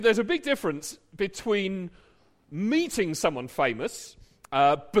There's a big difference between meeting someone famous,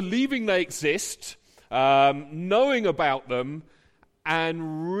 believing they exist, knowing about them,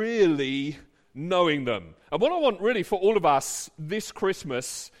 and really knowing them. And what I want really for all of us this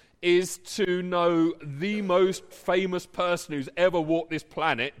Christmas is to know the most famous person who's ever walked this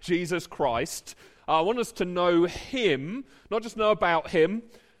planet, Jesus Christ. I want us to know him, not just know about him,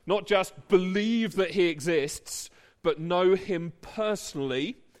 not just believe that he exists, but know him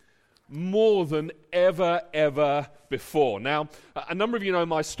personally more than ever before. Now, a number of you know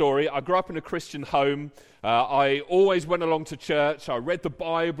my story. I grew up in a Christian home. I always went along to church. I read the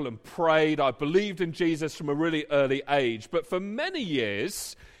Bible and prayed. I believed in Jesus from a really early age. But for many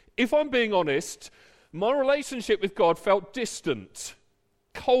years, if I'm being honest, my relationship with God felt distant,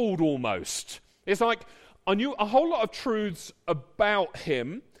 cold almost. It's like I knew a whole lot of truths about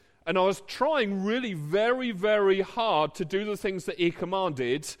him, and I was trying really very hard to do the things that he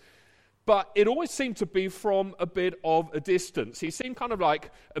commanded, but it always seemed to be from a bit of a distance. He seemed kind of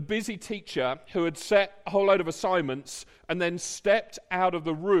like a busy teacher who had set a whole load of assignments and then stepped out of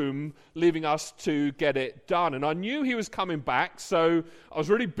the room, leaving us to get it done. And I knew he was coming back, so I was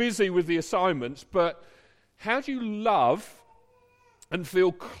really busy with the assignments. But how do you love and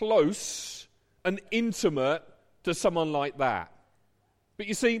feel close and intimate to someone like that? But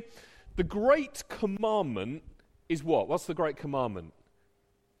you see, the great commandment is what? What's the great commandment?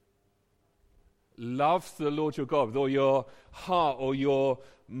 Love the Lord your God with all your heart or your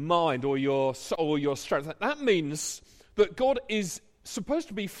mind or your soul or your strength. That means that God is supposed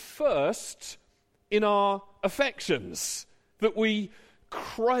to be first in our affections, that we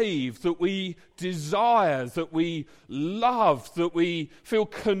crave, that we desire, that we love, that we feel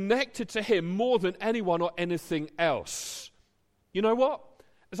connected to him more than anyone or anything else. You know what?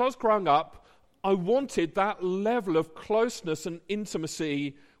 As I was growing up, I wanted that level of closeness and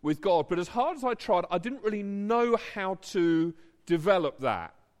intimacy with God, but as hard as I tried, I didn't really know how to develop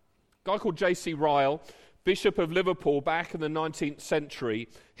that. A guy called J.C. Ryle, Bishop of Liverpool back in the 19th century,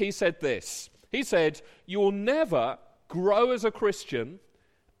 he said this. He said, "You'll never grow as a Christian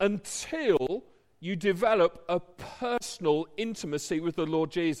until you develop a personal intimacy with the Lord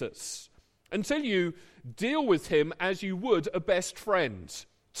Jesus, until you deal with him as you would a best friend.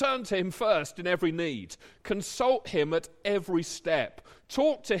 Turn to him first in every need. Consult him at every step.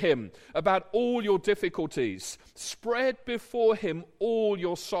 Talk to him about all your difficulties. Spread before him all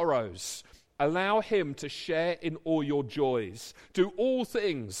your sorrows. Allow him to share in all your joys. Do all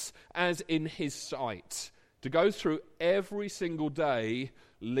things as in his sight. To go through every single day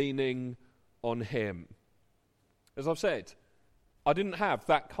leaning on him." As I've said, I didn't have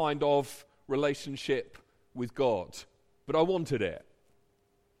that kind of relationship with God, but I wanted it.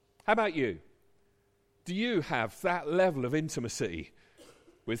 How about you? Do you have that level of intimacy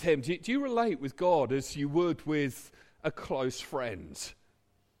with him? Do you relate with God as you would with a close friend?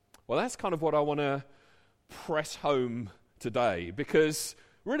 Well, that's kind of what I want to press home today, because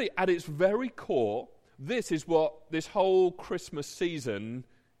really at its very core, this is what this whole Christmas season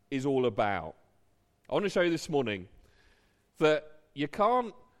is all about. I want to show you this morning that you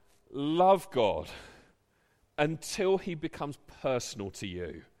can't love God until he becomes personal to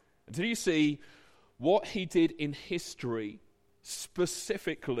you. Until you see what he did in history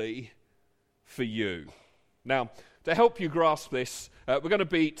specifically for you. Now, to help you grasp this, we're going to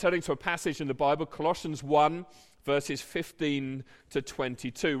be turning to a passage in the Bible, Colossians 1, verses 15 to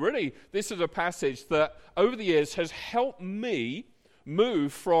 22. Really, this is a passage that over the years has helped me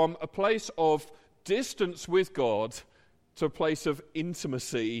move from a place of distance with God to a place of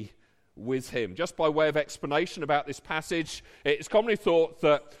intimacy with him. Just by way of explanation about this passage, it's commonly thought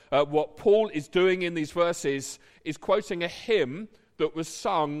that what Paul is doing in these verses is quoting a hymn that was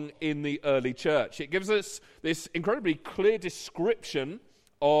sung in the early church. It gives us this incredibly clear description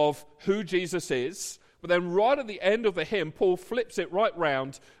of who Jesus is, but then right at the end of the hymn, Paul flips it right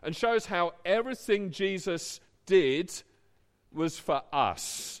round and shows how everything Jesus did was for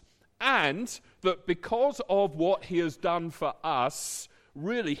us, and that because of what he has done for us,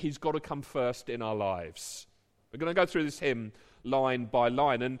 really, he's got to come first in our lives. We're going to go through this hymn line by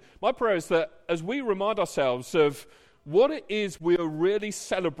line. And my prayer is that as we remind ourselves of what it is we are really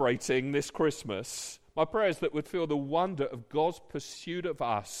celebrating this Christmas, my prayer is that we'd feel the wonder of God's pursuit of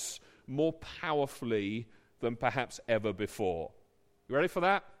us more powerfully than perhaps ever before. You ready for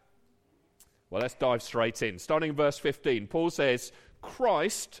that? Well, let's dive straight in. Starting in verse 15, Paul says,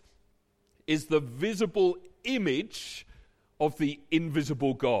 "Christ is the visible image of the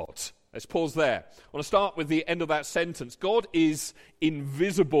invisible God." Let's pause there. I want to start with the end of that sentence. God is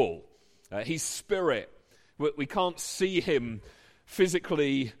invisible. He's spirit. We can't see him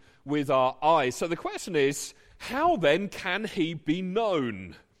physically with our eyes. So the question is, how then can he be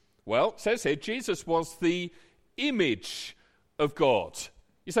known? Well, it says here, Jesus was the image of God.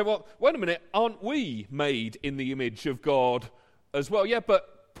 You say, well, wait a minute, aren't we made in the image of God as well? Yeah,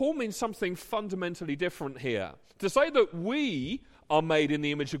 but Paul means something fundamentally different here. To say that we are made in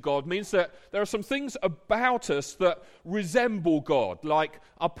the image of God means that there are some things about us that resemble God, like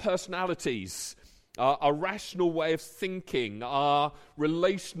our personalities, our rational way of thinking, our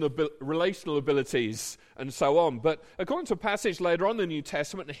relational abilities, and so on. But according to a passage later on in the New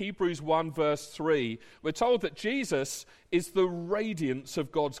Testament, in Hebrews 1 verse 3, we're told that Jesus is the radiance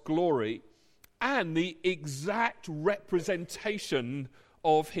of God's glory and the exact representation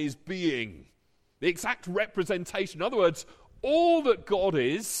of his being. The exact representation. In other words, all that God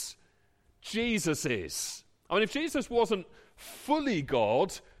is, Jesus is. I mean, if Jesus wasn't fully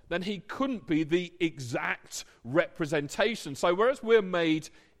God, then he couldn't be the exact representation. So whereas we're made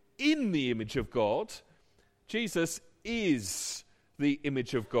in the image of God, Jesus is the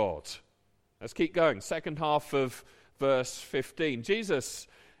image of God. Let's keep going. Second half of verse 15. Jesus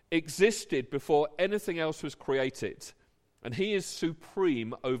existed before anything else was created, and he is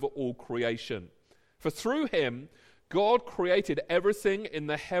supreme over all creation. For through him, God created everything in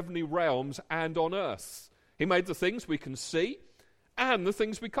the heavenly realms and on earth. He made the things we can see and the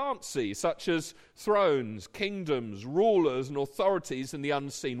things we can't see, such as thrones, kingdoms, rulers, and authorities in the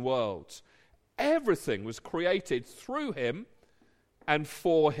unseen world. Everything was created through him and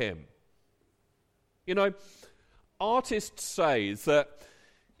for him. You know, artists say that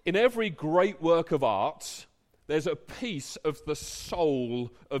in every great work of art, there's a piece of the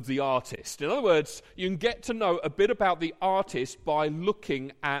soul of the artist. In other words, you can get to know a bit about the artist by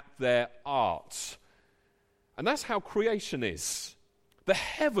looking at their art. And that's how creation is. The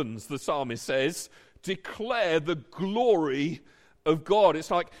heavens, the psalmist says, declare the glory of God.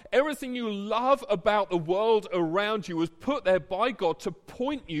 It's like everything you love about the world around you was put there by God to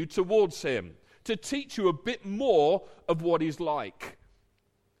point you towards him, to teach you a bit more of what he's like.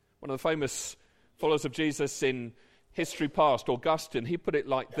 One of the famous followers of Jesus in history past, Augustine, he put it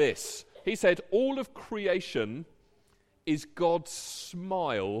like this. He said, all of creation is God's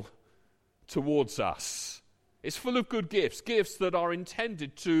smile towards us. It's full of good gifts, gifts that are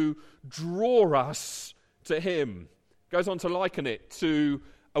intended to draw us to him. Goes on to liken it to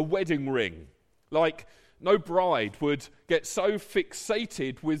a wedding ring. Like no bride would get so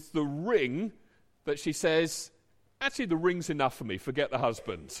fixated with the ring that she says, actually the ring's enough for me, forget the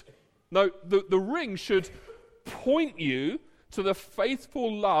husband. No, the ring should point you to the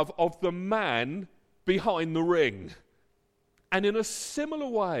faithful love of the man behind the ring. And in a similar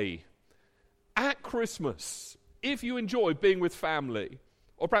way, at Christmas, if you enjoy being with family,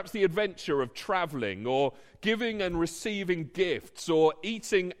 or perhaps the adventure of traveling, or giving and receiving gifts, or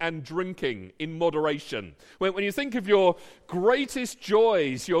eating and drinking in moderation, when you think of your greatest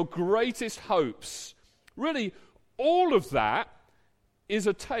joys, your greatest hopes, really all of that is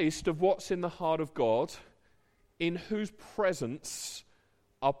a taste of what's in the heart of God, in whose presence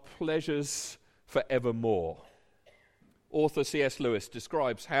are pleasures forevermore. Author C.S. Lewis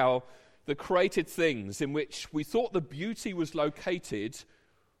describes how the created things in which we thought the beauty was located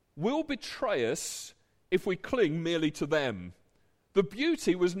will betray us if we cling merely to them. The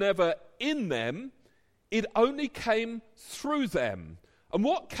beauty was never in them, it only came through them. And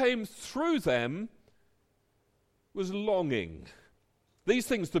what came through them was longing. These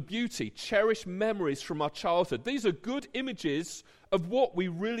things, the beauty, cherished memories from our childhood, these are good images of what we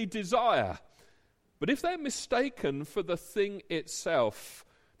really desire. But if they're mistaken for the thing itself,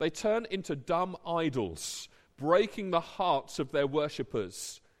 they turn into dumb idols, breaking the hearts of their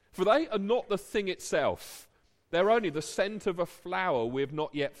worshippers. For they are not the thing itself. They're only the scent of a flower we have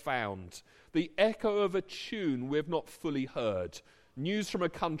not yet found, the echo of a tune we have not fully heard, news from a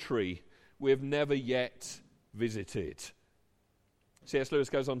country we have never yet visited. C.S. Lewis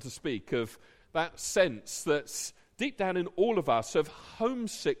goes on to speak of that sense that's deep down in all of us of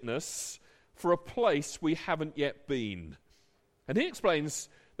homesickness for a place we haven't yet been. And he explains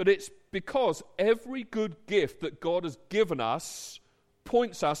that it's because every good gift that God has given us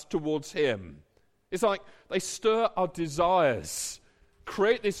points us towards him. It's like they stir our desires,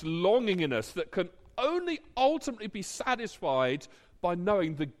 create this longing in us that can only ultimately be satisfied by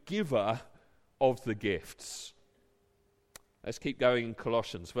knowing the giver of the gifts. Let's keep going in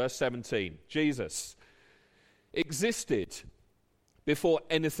Colossians, verse 17. Jesus existed before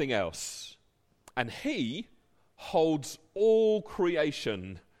anything else, and he holds all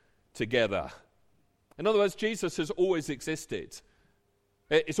creation together. In other words, Jesus has always existed.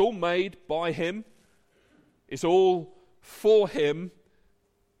 It's all made by him. It's all for him.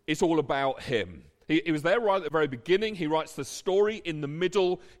 It's all about him. He was there right at the very beginning. He writes the story in the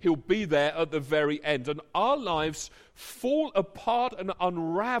middle. He'll be there at the very end. And our lives fall apart and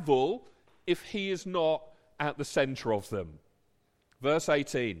unravel if he is not at the center of them. Verse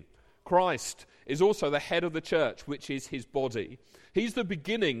 18, Christ is also the head of the church, which is his body. He's the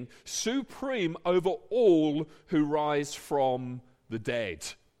beginning, supreme over all who rise from the dead.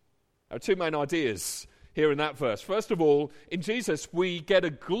 There are two main ideas here in that verse. First of all, in Jesus, we get a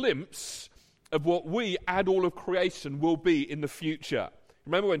glimpse of what we and all of creation will be in the future.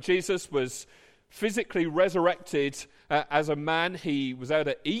 Remember when Jesus was physically resurrected as a man, he was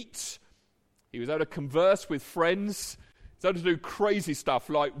able to eat, he was able to converse with friends, he was able to do crazy stuff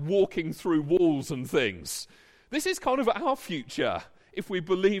like walking through walls and things. This is kind of our future if we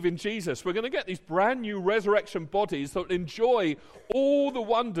believe in Jesus. We're going to get these brand new resurrection bodies that enjoy all the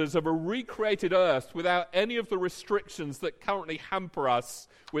wonders of a recreated earth without any of the restrictions that currently hamper us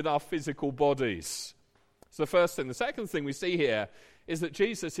with our physical bodies. It's the first thing. The second thing we see here is that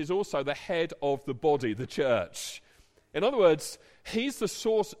Jesus is also the head of the body, the church. In other words, he's the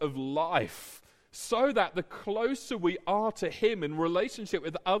source of life, so that the closer we are to him in relationship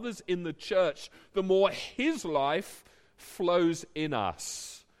with others in the church, the more his life flows in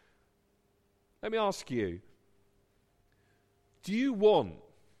us. Let me ask you, do you want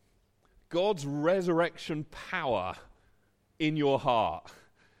God's resurrection power in your heart?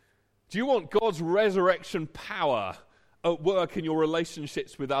 Do you want God's resurrection power at work in your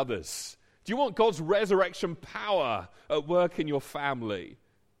relationships with others? Do you want God's resurrection power at work in your family?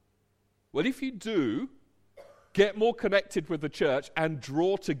 Well, if you do, get more connected with the church and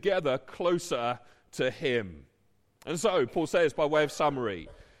draw together closer to him. And so, Paul says, by way of summary,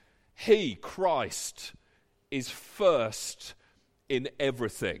 he, Christ, is first in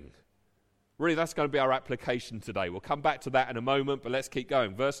everything. Really, that's going to be our application today. We'll come back to that in a moment, but let's keep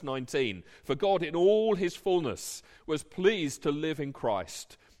going. Verse 19, for God in all his fullness was pleased to live in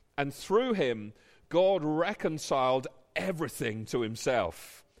Christ, and through him God reconciled everything to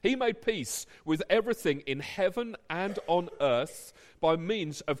himself. He made peace with everything in heaven and on earth by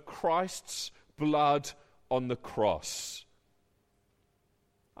means of Christ's blood on the cross.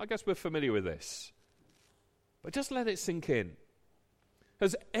 I guess we're familiar with this, but just let it sink in.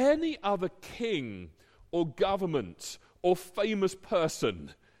 Has any other king or government or famous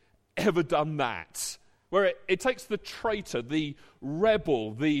person ever done that? Where it takes the traitor, the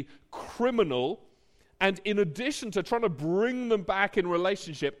rebel, the criminal, and in addition to trying to bring them back in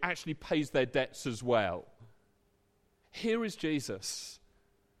relationship, actually pays their debts as well. Here is Jesus,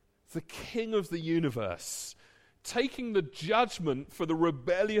 the King of the universe, taking the judgment for the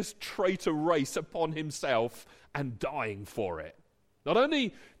rebellious traitor race upon himself and dying for it. Not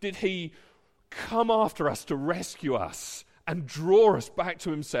only did he come after us to rescue us and draw us back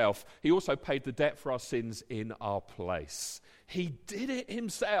to himself, he also paid the debt for our sins in our place. He did it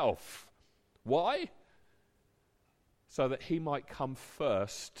himself. Why? So that he might come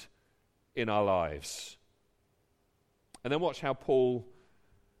first in our lives. And then watch how Paul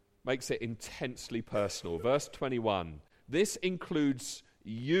makes it intensely personal. Verse 21, this includes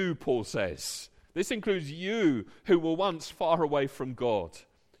you, Paul says. This includes you who were once far away from God.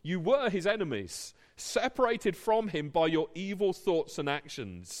 You were his enemies, separated from him by your evil thoughts and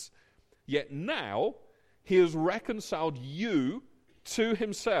actions. Yet now he has reconciled you to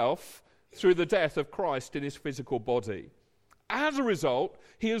himself through the death of Christ in his physical body. As a result,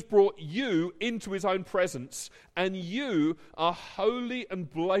 he has brought you into his own presence, and you are holy and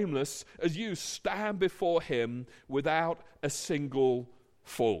blameless as you stand before him without a single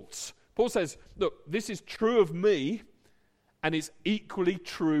fault. Paul says, look, this is true of me, and it's equally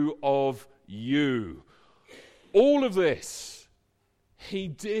true of you. All of this he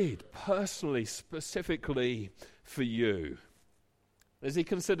did personally, specifically for you. As he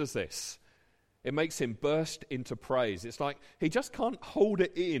considers this, it makes him burst into praise. It's like he just can't hold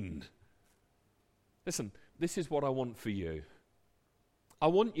it in. Listen, this is what I want for you. I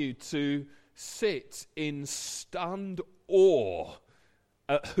want you to sit in stunned awe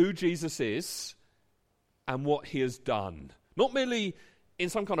at who Jesus is and what he has done. Not merely in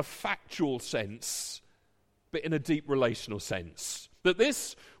some kind of factual sense, but in a deep relational sense. That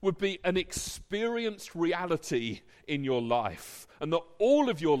this would be an experienced reality in your life, and that all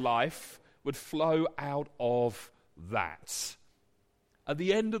of your life would flow out of that. At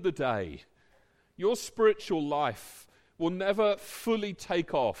the end of the day, your spiritual life will never fully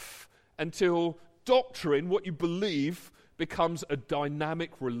take off until doctrine, what you believe, becomes a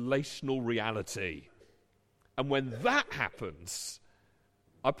dynamic relational reality. And when that happens,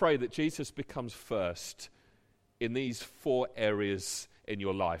 I pray that Jesus becomes first in these 4 areas in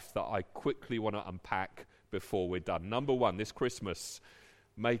your life that I quickly want to unpack before we're done. Number 1, this Christmas,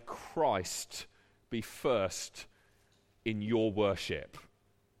 may Christ be first in your worship.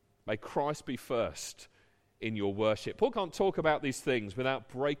 May Christ be first in your worship. Paul can't talk about these things without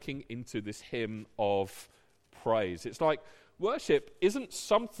breaking into this hymn of praise. It's like worship isn't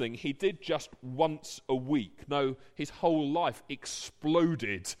something he did just once a week. No, his whole life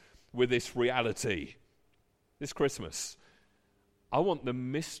exploded with this reality. This Christmas, I want the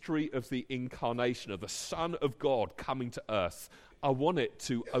mystery of the incarnation, of the Son of God coming to earth. I want it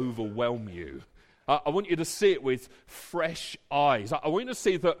to overwhelm you. I want you to see it with fresh eyes. I want you to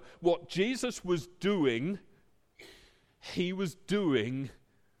see that what Jesus was doing, he was doing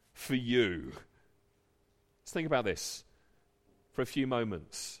for you. Let's think about this for a few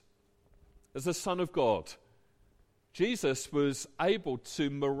moments. As the Son of God, Jesus was able to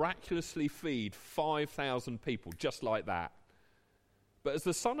miraculously feed 5,000 people just like that. But as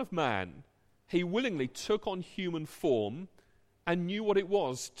the Son of Man, he willingly took on human form and knew what it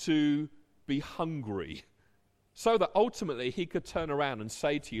was to be hungry, so that ultimately he could turn around and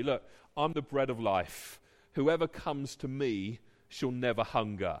say to you, look, I'm the bread of life. Whoever comes to me shall never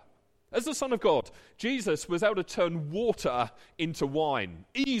hunger. As the Son of God, Jesus was able to turn water into wine.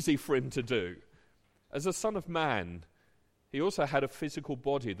 Easy for him to do. As the Son of Man, he also had a physical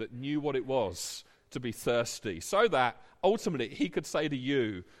body that knew what it was to be thirsty, so that ultimately he could say to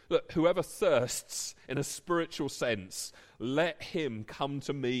you, look, whoever thirsts in a spiritual sense, let him come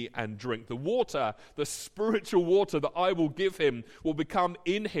to me and drink. The water, the spiritual water that I will give him, will become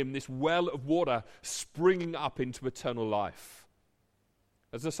in him this well of water springing up into eternal life.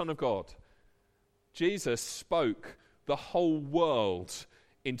 As the Son of God, Jesus spoke the whole world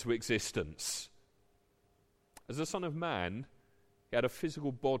into existence. As the Son of Man, he had a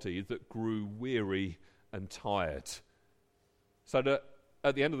physical body that grew weary and tired. So that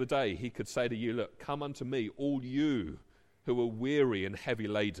at the end of the day, he could say to you, look, come unto me, all you who are weary and heavy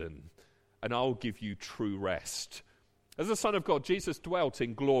laden, and I'll give you true rest. As the Son of God, Jesus dwelt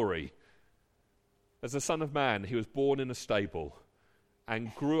in glory. As the Son of Man, he was born in a stable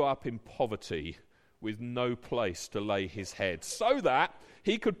and grew up in poverty with no place to lay his head, so that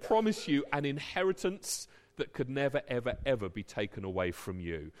he could promise you an inheritance that could never, ever, ever be taken away from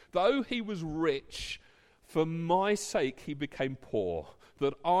you. Though he was rich, for my sake he became poor,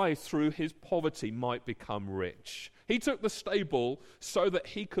 that I, through his poverty, might become rich. He took the stable so that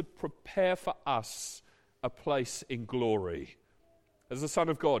he could prepare for us a place in glory. As the Son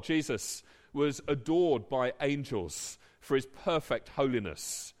of God, Jesus was adored by angels for his perfect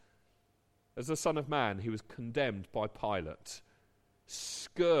holiness. As the Son of Man, he was condemned by Pilate,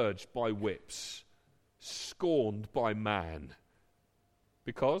 scourged by whips, scorned by man,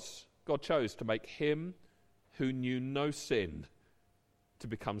 because God chose to make him who knew no sin to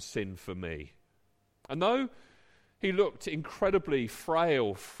become sin for me. And though he looked incredibly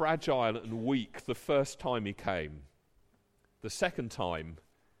frail, fragile and weak the first time he came, the second time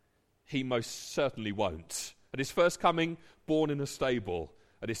he most certainly won't. At his first coming, born in a stable.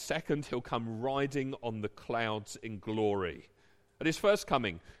 At his second, he'll come riding on the clouds in glory. At his first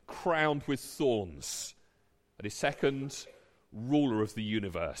coming, crowned with thorns. At his second, ruler of the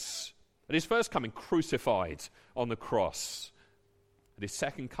universe. At his first coming, crucified on the cross. At his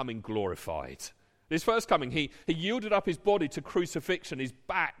second coming, glorified. At his first coming, he yielded up his body to crucifixion, his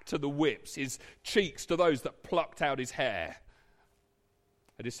back to the whips, his cheeks to those that plucked out his hair.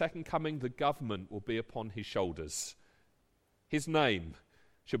 At his second coming, the government will be upon his shoulders. His name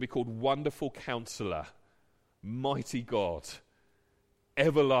shall be called Wonderful Counselor, Mighty God,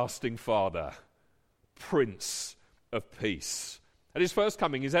 Everlasting Father, Prince of Peace. At his first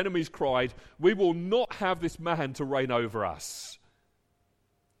coming, his enemies cried, we will not have this man to reign over us.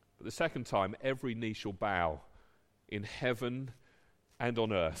 But the second time, every knee shall bow in heaven and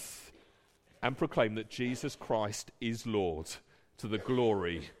on earth and proclaim that Jesus Christ is Lord, to the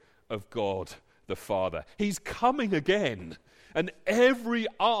glory of God the Father. He's coming again, and every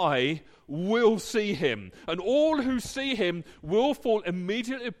eye will see him, and all who see him will fall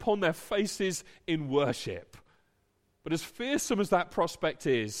immediately upon their faces in worship. But as fearsome as that prospect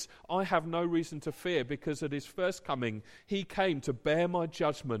is, I have no reason to fear, because at his first coming, he came to bear my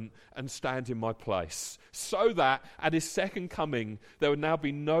judgment and stand in my place, so that at his second coming, there would now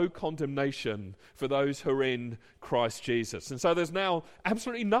be no condemnation for those who are in Christ Jesus. And so there's now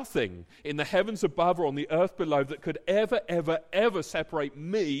absolutely nothing in the heavens above or on the earth below that could ever, ever, ever separate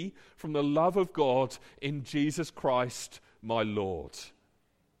me from the love of God in Jesus Christ, my Lord.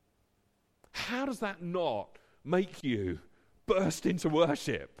 How does that not make you burst into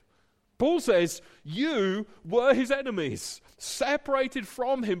worship, Paul says, you were his enemies, separated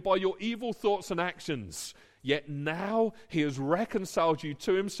from him by your evil thoughts and actions. Yet now he has reconciled you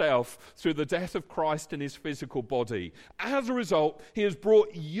to himself through the death of Christ in his physical body. As a result, he has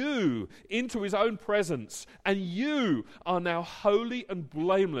brought you into his own presence, and you are now holy and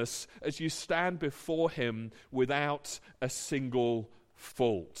blameless as you stand before him without a single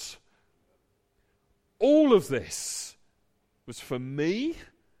fault. All of this was for me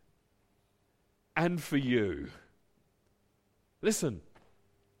and for you. Listen.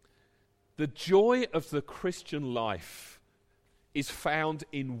 The joy of the Christian life is found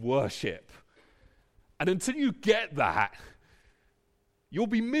in worship. And until you get that, you'll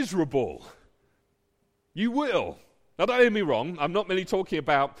be miserable. You will. Now, don't hear me wrong. I'm not merely talking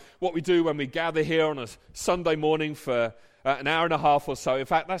about what we do when we gather here on a Sunday morning for an hour and a half or so. In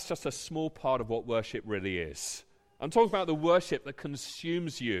fact, that's just a small part of what worship really is. I'm talking about the worship that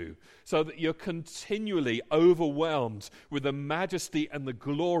consumes you so that you're continually overwhelmed with the majesty and the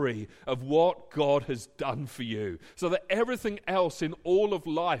glory of what God has done for you, so that everything else in all of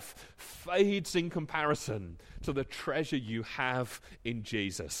life fades in comparison to the treasure you have in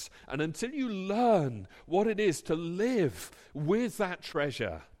Jesus. And until you learn what it is to live with that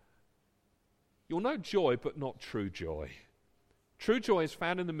treasure, you'll know joy but not true joy. True joy is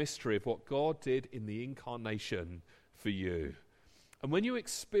found in the mystery of what God did in the incarnation for you. And when you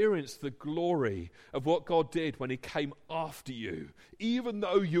experience the glory of what God did when he came after you, even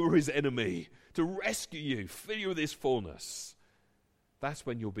though you were his enemy, to rescue you, fill you with his fullness, that's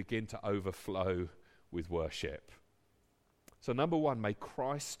when you'll begin to overflow with worship. So number one, may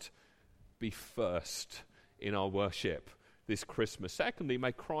Christ be first in our worship this Christmas. Secondly,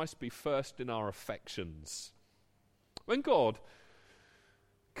 may Christ be first in our affections. When God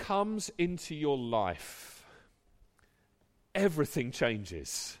comes into your life, everything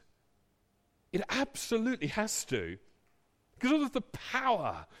changes. It absolutely has to. Because of the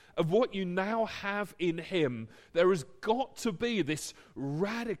power of what you now have in him, there has got to be this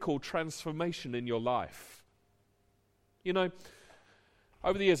radical transformation in your life. You know,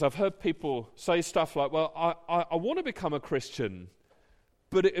 over the years I've heard people say stuff like, well, I want to become a Christian,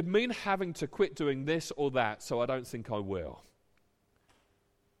 but it would mean having to quit doing this or that, so I don't think I will.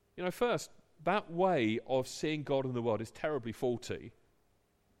 You know, first, that way of seeing God in the world is terribly faulty.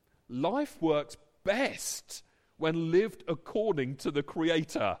 Life works best when lived according to the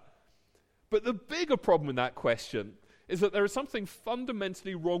Creator. But the bigger problem in that question is that there is something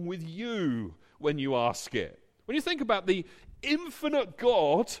fundamentally wrong with you when you ask it. When you think about the infinite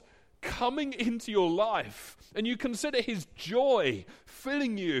God coming into your life and you consider his joy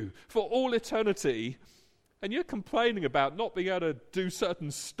filling you for all eternity, and you're complaining about not being able to do certain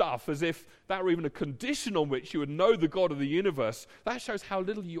stuff as if that were even a condition on which you would know the God of the universe, that shows how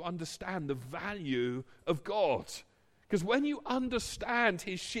little you understand the value of God. Because when you understand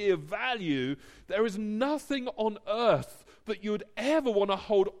his sheer value, there is nothing on earth that you would ever want to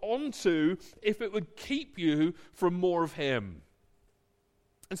hold on to if it would keep you from more of him.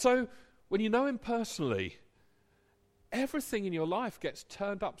 And so, when you know him personally, everything in your life gets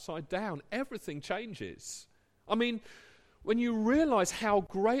turned upside down. Everything changes. I mean, when you realize how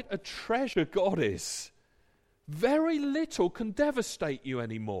great a treasure God is, very little can devastate you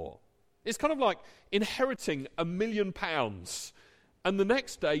anymore. It's kind of like inheriting £1 million and the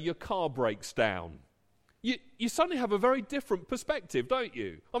next day your car breaks down. You suddenly have a very different perspective, don't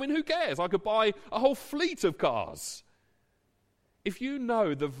you? I mean, who cares? I could buy a whole fleet of cars. If you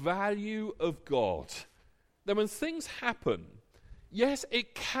know the value of God, then when things happen, yes,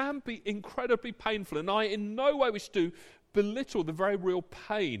 it can be incredibly painful, and I in no way wish to belittle the very real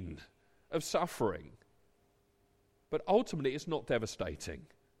pain of suffering. But ultimately, it's not devastating.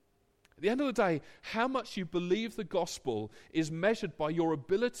 At the end of the day, how much you believe the gospel is measured by your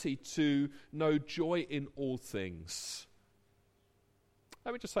ability to know joy in all things.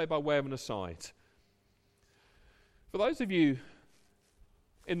 Let me just say by way of an aside, for those of you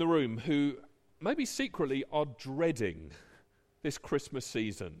in the room who maybe secretly are dreading this Christmas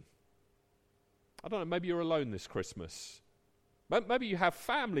season. I don't know, maybe you're alone this Christmas. Maybe you have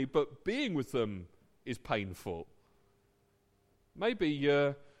family, but being with them is painful. Maybe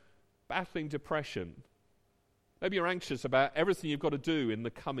you're battling depression. Maybe you're anxious about everything you've got to do in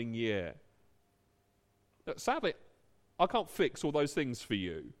the coming year. Sadly, I can't fix all those things for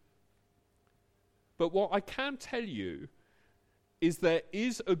you. But what I can tell you is there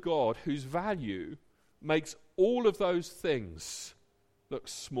is a God whose value makes all of those things look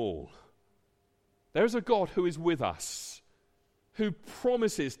small. There is a God who is with us, who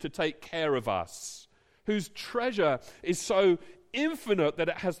promises to take care of us, whose treasure is so infinite that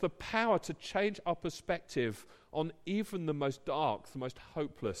it has the power to change our perspective on even the most dark, the most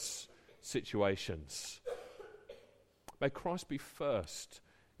hopeless situations. May Christ be first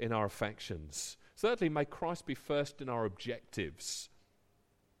in our affections. Thirdly, may Christ be first in our objectives.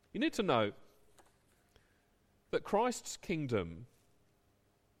 You need to know that Christ's kingdom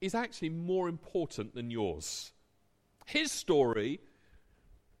is actually more important than yours. His story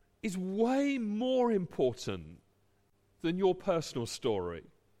is way more important than your personal story.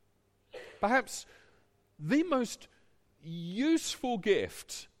 Perhaps the most useful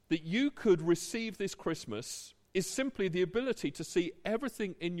gift that you could receive this Christmas is simply the ability to see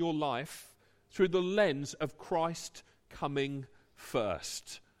everything in your life through the lens of Christ coming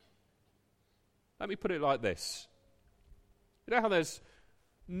first. Let me put it like this. You know how there's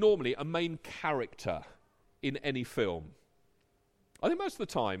normally a main character in any film? I think most of the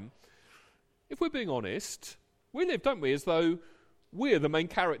time, if we're being honest, we live, don't we, as though we're the main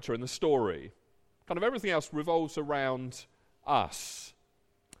character in the story. Kind of everything else revolves around us.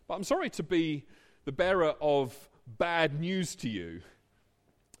 But I'm sorry to be the bearer of bad news to you.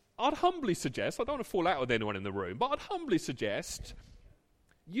 I'd humbly suggest, I don't want to fall out with anyone in the room, but I'd humbly suggest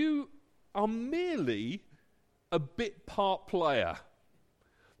you are merely a bit part player.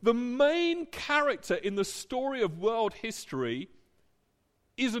 The main character in the story of world history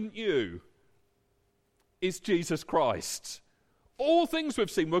isn't you. It's Jesus Christ. All things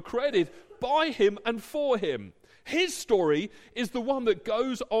we've seen were created by him and for him. His story is the one that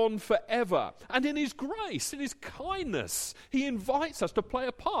goes on forever. And in his grace, in his kindness, he invites us to play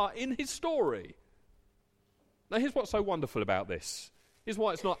a part in his story. Now here's what's so wonderful about this. Here's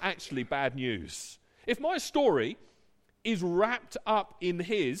why it's not actually bad news. If my story is wrapped up in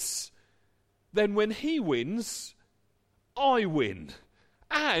his, then when he wins, I win.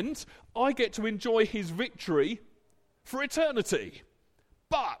 And I get to enjoy his victory for eternity.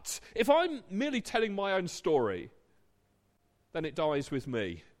 But if I'm merely telling my own story, then it dies with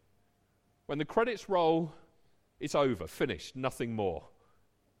me. When the credits roll, it's over, finished, nothing more.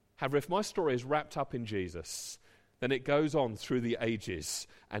 However, if my story is wrapped up in Jesus, then it goes on through the ages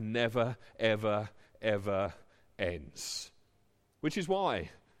and never, ever, ever ends. Which is why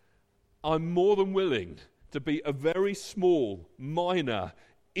I'm more than willing to be a very small, minor,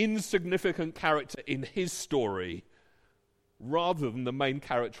 insignificant character in his story rather than the main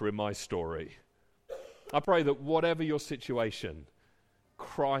character in my story. I pray that whatever your situation,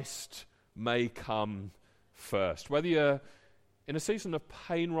 Christ may come first. Whether you're in a season of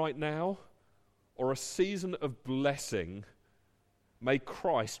pain right now or a season of blessing, may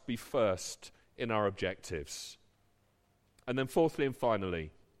Christ be first in our objectives. And then fourthly and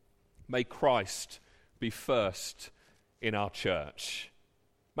finally, may Christ be first in our church.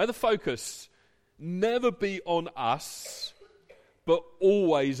 May the focus never be on us, but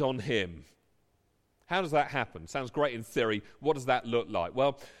always on him. How does that happen? Sounds great in theory. What does that look like?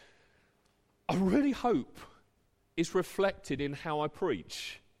 Well, I really hope it's reflected in how I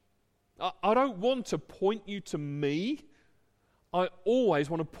preach. I don't want to point you to me. I always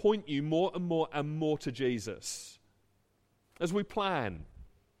want to point you more and more and more to Jesus. As we plan,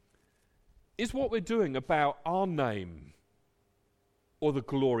 is what we're doing about our name or the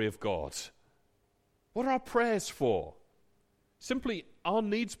glory of God? What are our prayers for? Simply our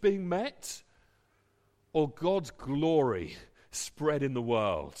needs being met, or God's glory spread in the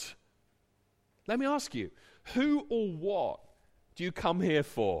world? Let me ask you, who or what do you come here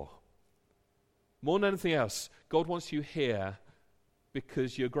for? More than anything else, God wants you here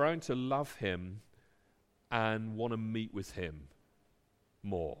because you're growing to love him and want to meet with him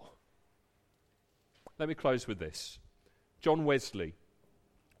more. Let me close with this. John Wesley,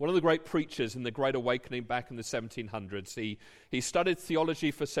 one of the great preachers in the Great Awakening back in the 1700s, he studied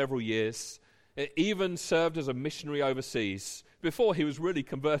theology for several years. It even served as a missionary overseas before he was really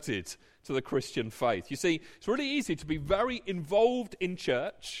converted to the Christian faith. You see, it's really easy to be very involved in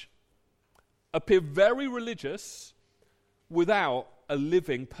church, appear very religious, without a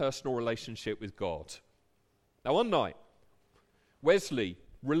living personal relationship with God. Now, one night, Wesley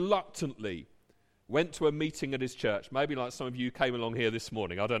reluctantly went to a meeting at his church. Maybe like some of you came along here this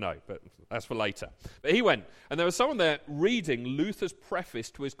morning. I don't know, but that's for later. But he went, and there was someone there reading Luther's preface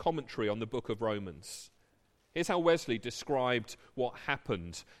to his commentary on the book of Romans. Here's how Wesley described what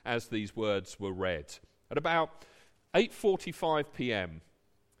happened as these words were read. At about 8:45 p.m.,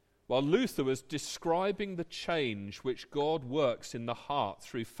 while Luther was describing the change which God works in the heart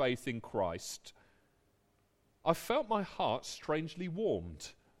through faith in Christ, I felt my heart strangely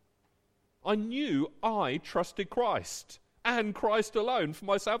warmed. I knew I trusted Christ and Christ alone for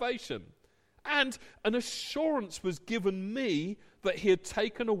my salvation. And an assurance was given me that he had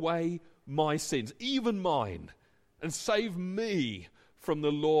taken away my sins, even mine, and saved me from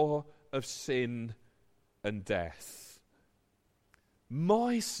the law of sin and death.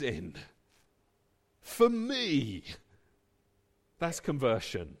 My sin. For me. That's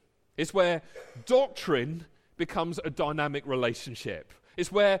conversion. It's where doctrine becomes a dynamic relationship.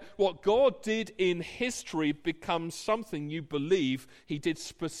 It's where what God did in history becomes something you believe he did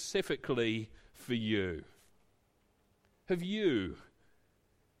specifically for you. Have you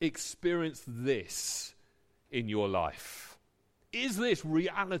experienced this in your life? Is this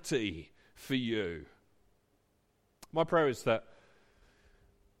reality for you? My prayer is that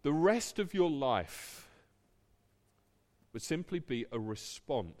the rest of your life would simply be a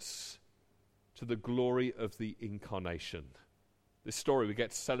response to the glory of the incarnation. This story we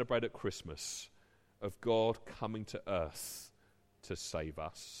get to celebrate at Christmas of God coming to earth to save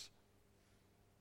us.